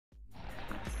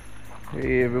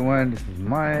Hey everyone, this is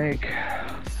Mike.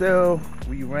 So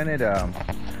we rented a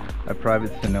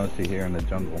private cenote here in the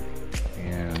jungle,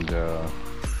 and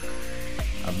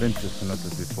I've been to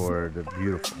cenotes before. They're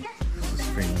beautiful. There's the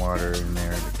spring water in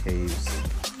there, the caves,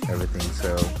 everything.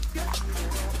 So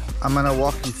I'm gonna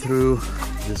walk you through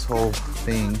this whole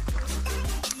thing.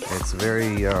 It's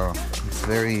very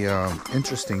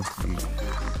interesting,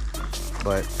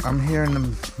 but I'm here in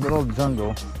the middle of the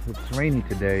jungle. It's rainy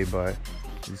today, but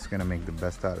we're just gonna make the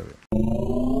best out of it.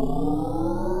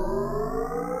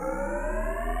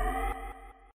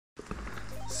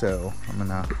 So I'm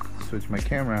gonna switch my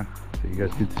camera so you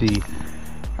guys can see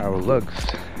how it looks.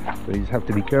 So you just have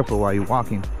to be careful while you're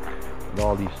walking with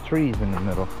all these trees in the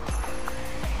middle.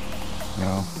 You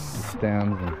know, the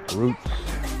stems and roots.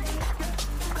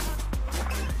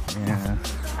 Yeah,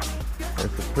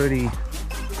 it's a pretty,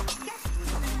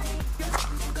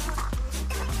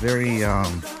 very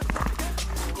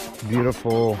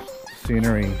beautiful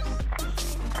scenery.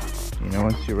 You know,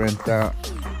 once you rent out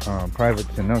private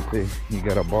cenote, you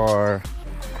got a bar.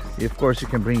 Of course, you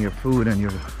can bring your food and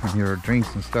your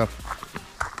drinks and stuff,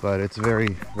 but it's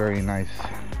very, very nice.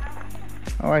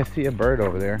 Oh, I see a bird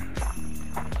over there.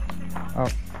 Oh,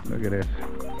 look at this.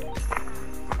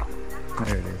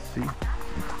 There it is. See?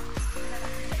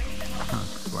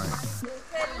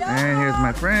 And here's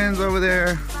my friends over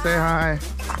there. Say hi.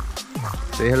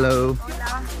 Say hello.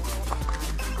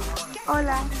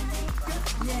 Hola.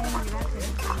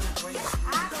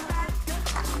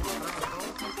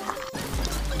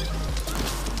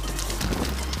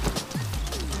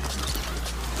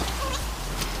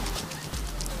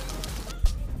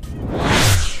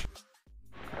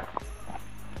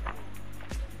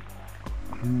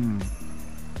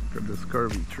 Look at this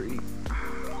curvy tree.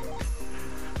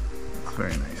 It's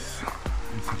very nice. You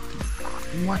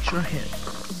have to watch your head.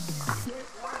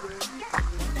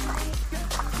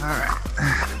 Alright.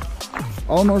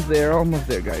 Almost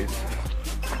there, guys.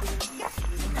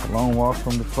 A long walk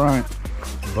from the front,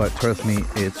 but trust me,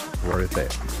 it's worth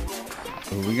it.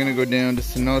 So we're gonna go down to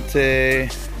cenote. There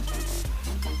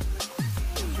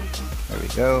we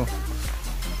go.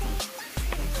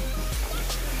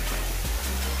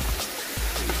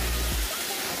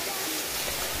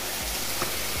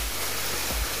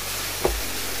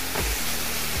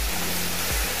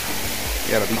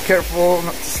 You gotta be careful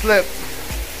not to slip.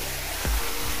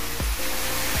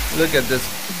 Look at this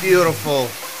beautiful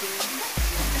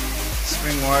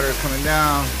spring water coming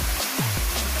down.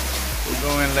 We'll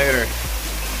go in later.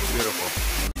 Beautiful.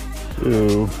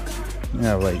 So,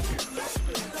 yeah, like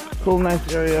cool,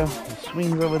 nice area. The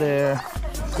swings over there.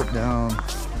 Sit down.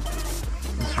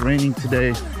 It's raining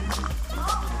today,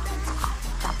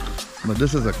 but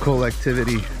this is a cool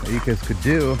activity that you guys could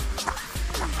do.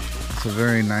 It's a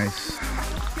very nice.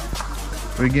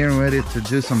 We're getting ready to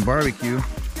do some barbecue,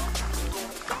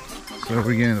 so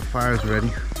we're getting the fires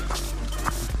ready,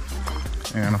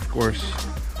 and of course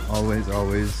always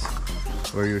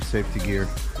wear your safety gear.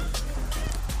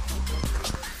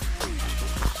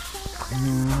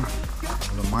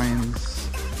 All the mines.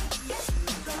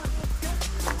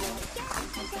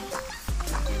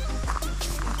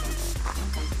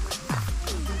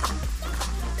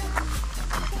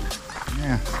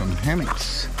 Yeah, some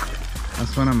hammocks.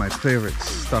 That's one of my favorite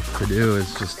stuff to do,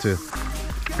 is just to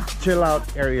chill out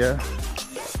area.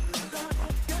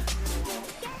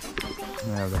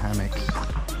 We have the hammocks.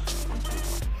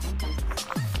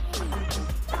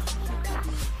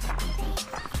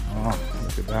 Oh,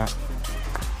 look at that.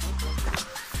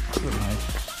 So nice.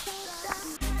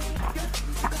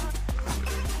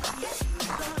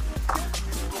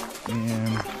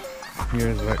 And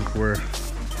here's like where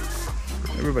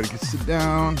everybody can sit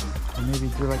down.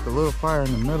 Maybe do like a little fire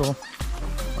in the middle.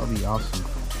 That'll be awesome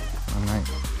all night.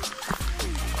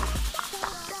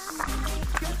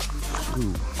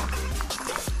 Ooh.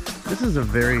 This is a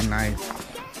very nice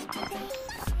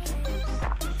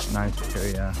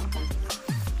area.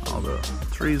 All the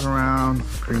trees around,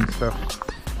 green stuff.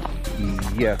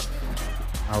 Yes,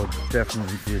 I would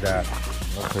definitely do that.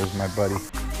 Oh, there's my buddy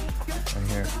right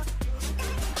here.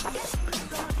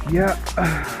 Yeah.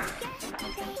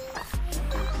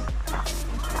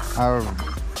 I'm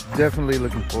definitely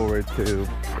looking forward to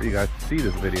for you guys to see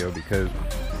this video, because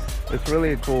it's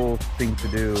really a cool thing to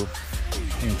do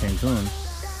in Cancun,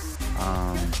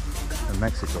 in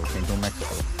Mexico,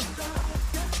 Mexico.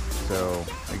 So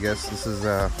I guess this is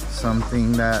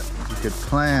something that you could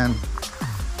plan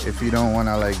if you don't want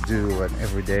to like do an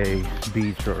everyday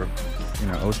beach or, you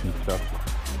know, ocean stuff.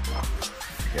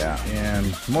 Yeah,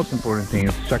 and most important thing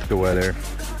is check the weather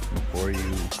before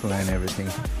you plan everything,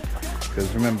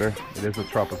 because remember, it is a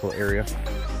tropical area.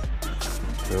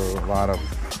 so a lot of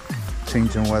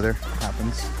change in weather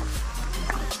happens.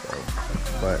 So,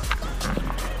 but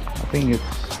I think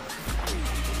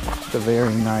it's a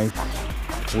very nice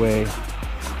way to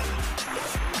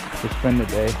spend the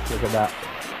day. Look at that.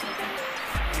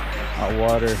 Hot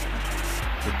water is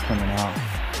coming out.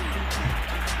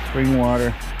 Spring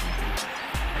water.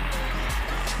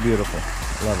 Beautiful.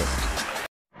 Love it.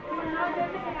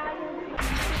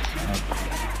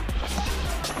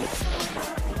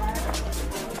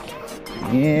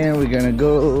 And we're gonna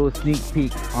go sneak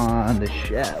peek on the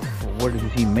chef. What is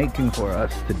he making for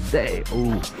us today?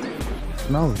 Oh,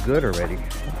 smells good already.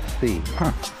 Let's see.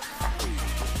 Huh.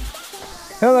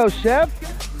 Hello, chef.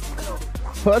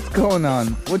 What's going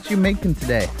on? What you making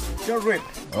today? Your rib.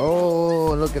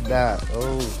 Oh, look at that.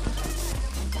 Oh,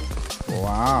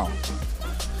 wow.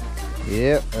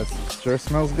 Yep, that sure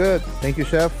smells good. Thank you,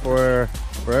 chef, for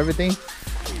everything.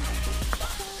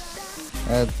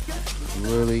 That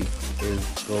really is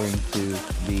going to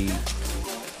be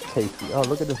tasty. Oh,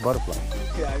 look at this butterfly.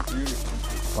 Yeah, it's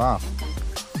beautiful. Wow,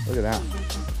 look at that.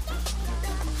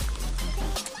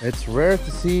 It's rare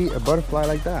to see a butterfly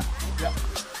like that. Yeah.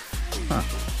 Huh.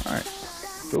 All right.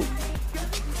 Cool.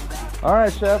 All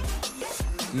right, chef.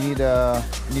 You need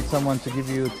someone to give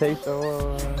you a taste,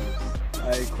 or?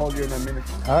 I call you in a minute.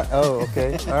 Oh,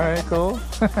 okay. All right, cool.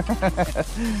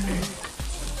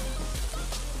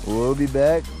 We'll be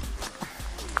back.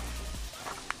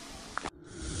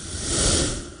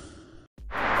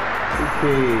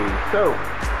 Okay, so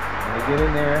when we get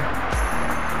in there,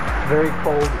 very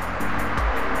cold.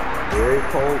 Very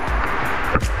cold.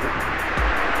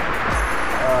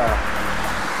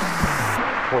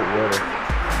 Cold water.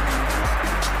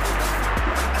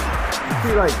 You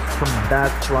see like some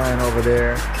bats flying over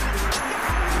there.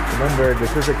 Remember,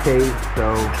 this is a cave,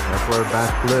 so that's where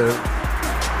bats live.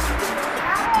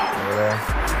 Over there.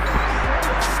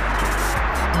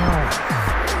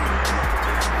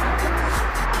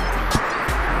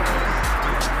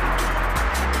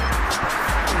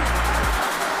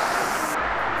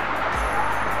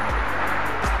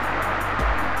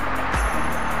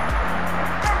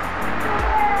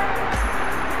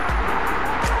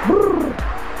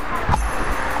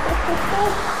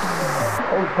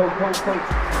 Cold.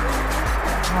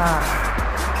 Yeah.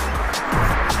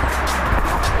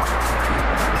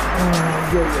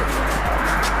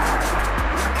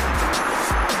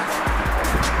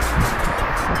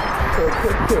 So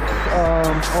quick tips,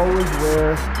 always wear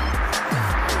a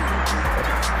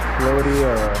floaty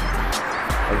or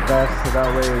a vest, so that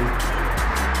way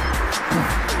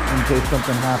in case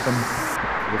something happens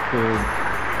you could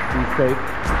be safe.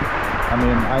 I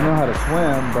mean, I know how to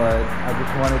swim, but I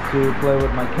just wanted to play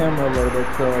with my camera a little bit,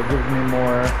 so it gives me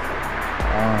more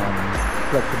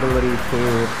flexibility to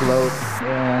float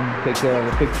and take care of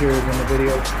the pictures and the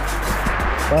videos.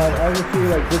 But as you see,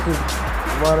 like, this is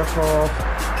waterfall,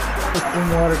 spring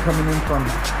water coming in from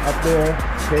up there,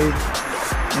 cave,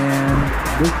 and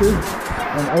this is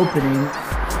an opening.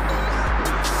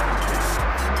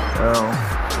 Oh,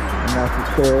 and that's the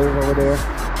stairs over there.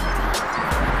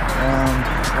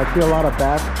 I see a lot of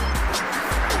bats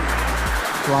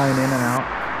flying in and out.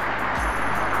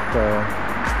 So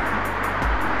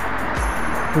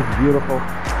this is beautiful,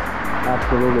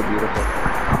 absolutely beautiful.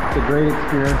 It's a great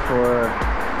experience for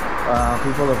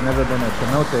people who have never been at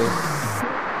Cenote.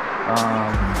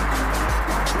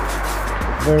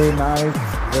 It's very nice,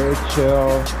 very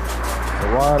chill. The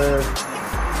water,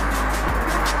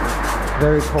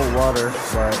 very cold water,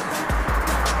 but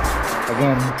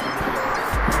again,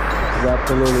 it's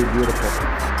absolutely beautiful.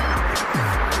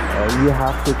 You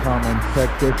have to come and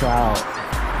check this out.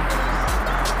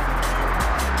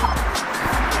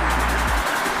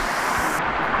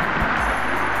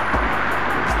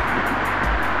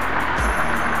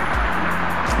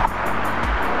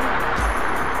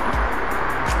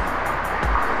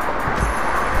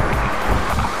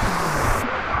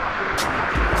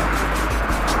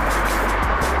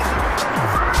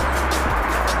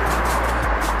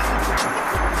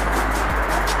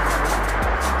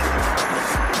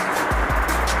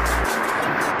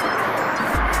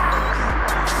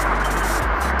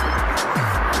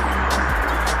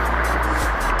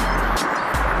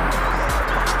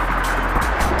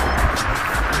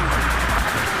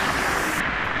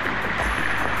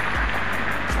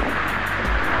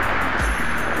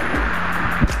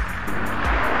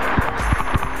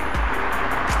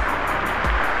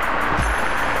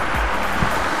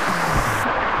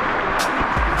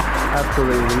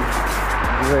 Absolutely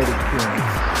great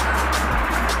experience.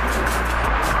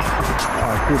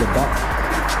 Oh, I see the ducks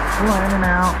flying in and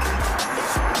out.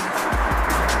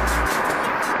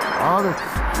 All this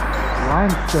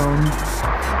limestone.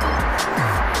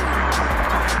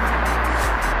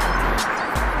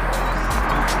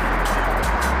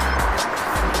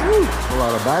 Woo, a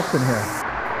lot of bats in here.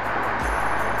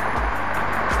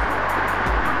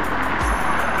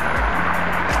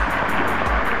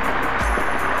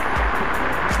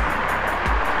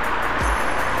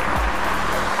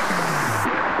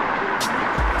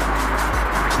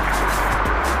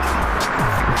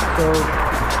 So,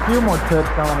 a few more tips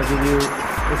I want to give you.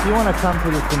 If you want to come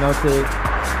to the Cenote,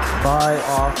 buy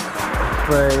off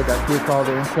spray that keeps all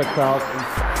the insects out.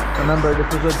 Remember, this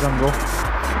is a jungle.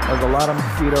 There's a lot of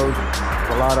mosquitoes,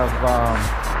 a lot of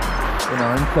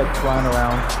insects flying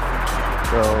around.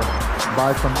 So,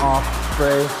 buy some off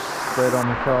spray, spray it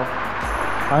on yourself.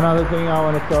 Another thing I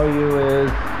want to tell you is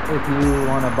if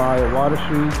you want to buy water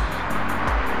shoes,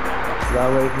 that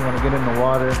way if you want to get in the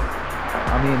water.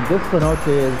 I mean, this cenote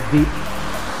is deep,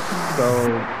 so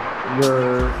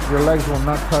your legs will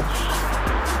not touch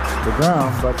the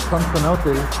ground. But some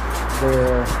cenotes,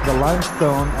 the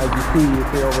limestone, as you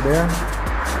see over there,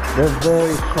 they're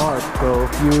very sharp. So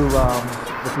if you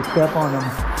step on them,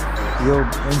 you'll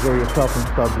injure yourself and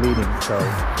start bleeding. So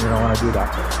you don't want to do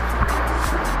that.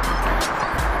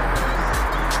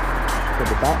 To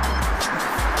the back.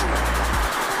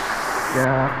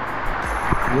 Yeah.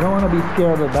 You don't want to be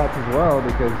scared of the bats as well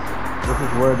because this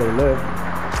is where they live.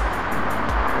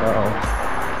 Uh-oh.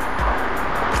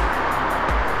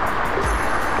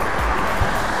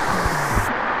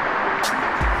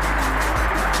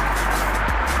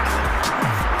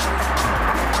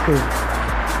 This is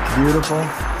beautiful,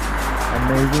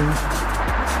 amazing.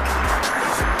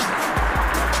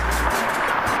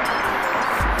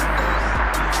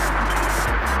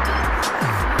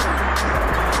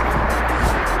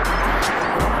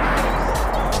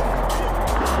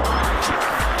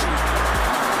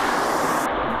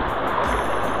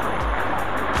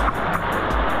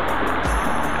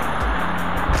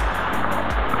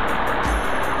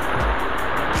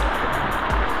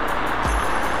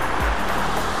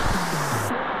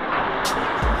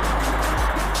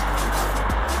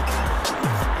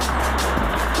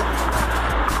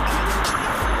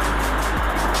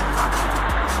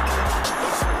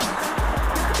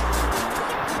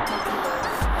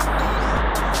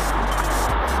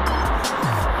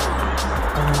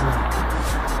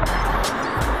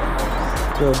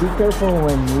 So be careful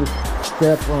when you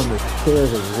step on the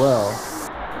stairs as well.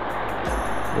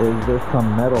 There's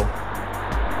some metal,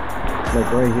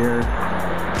 like right here. You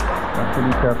have to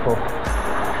be careful.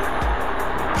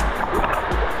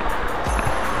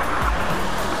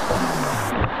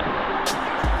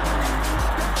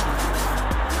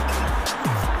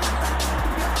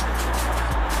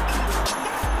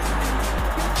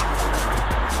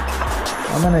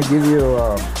 I'm gonna give you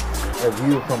a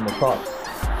view from the top.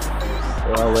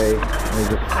 That way, let me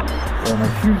just wear my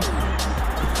shoes,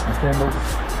 my sandals.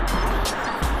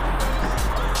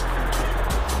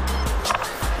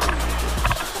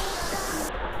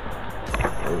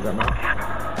 Close them out.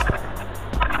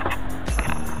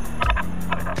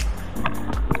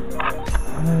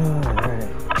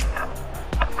 Alright.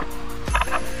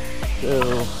 So,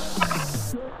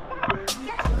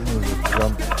 let me just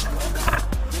jump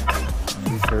and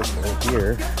be careful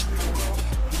here.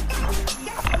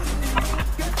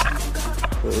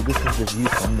 So this is the view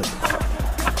from the top.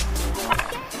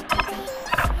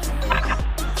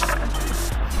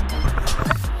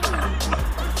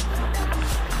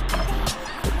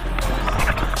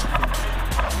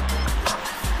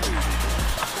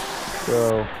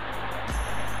 So,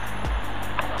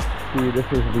 see, this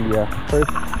is the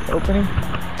first opening.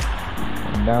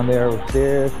 And down there was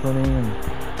there swimming, and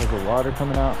there's the water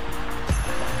coming out.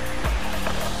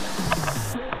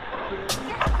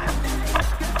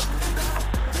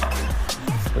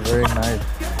 Very nice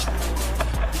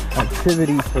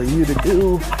activity for you to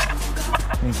do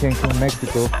in Cancun,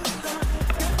 Mexico.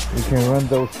 You can run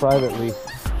those privately,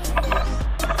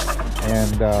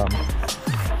 and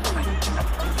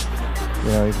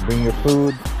you can bring your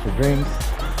food, your drinks.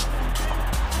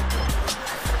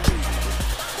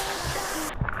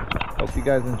 Hope you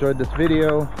guys enjoyed this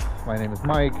video. My name is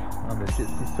Mike. I'm the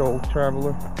Gypsy Soul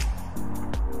Traveler.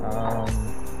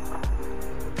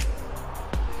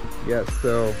 Yeah,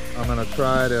 so I'm gonna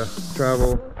try to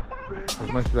travel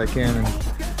as much as I can and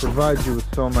provide you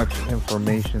with so much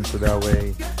information, so that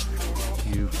way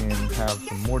you can have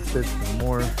some more tips and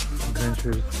more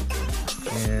adventures.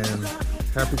 And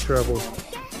happy travels.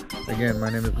 Again,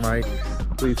 my name is Mike.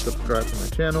 Please subscribe to my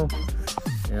channel,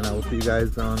 and I will see you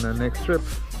guys on the next trip.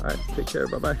 All right, take care.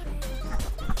 Bye bye.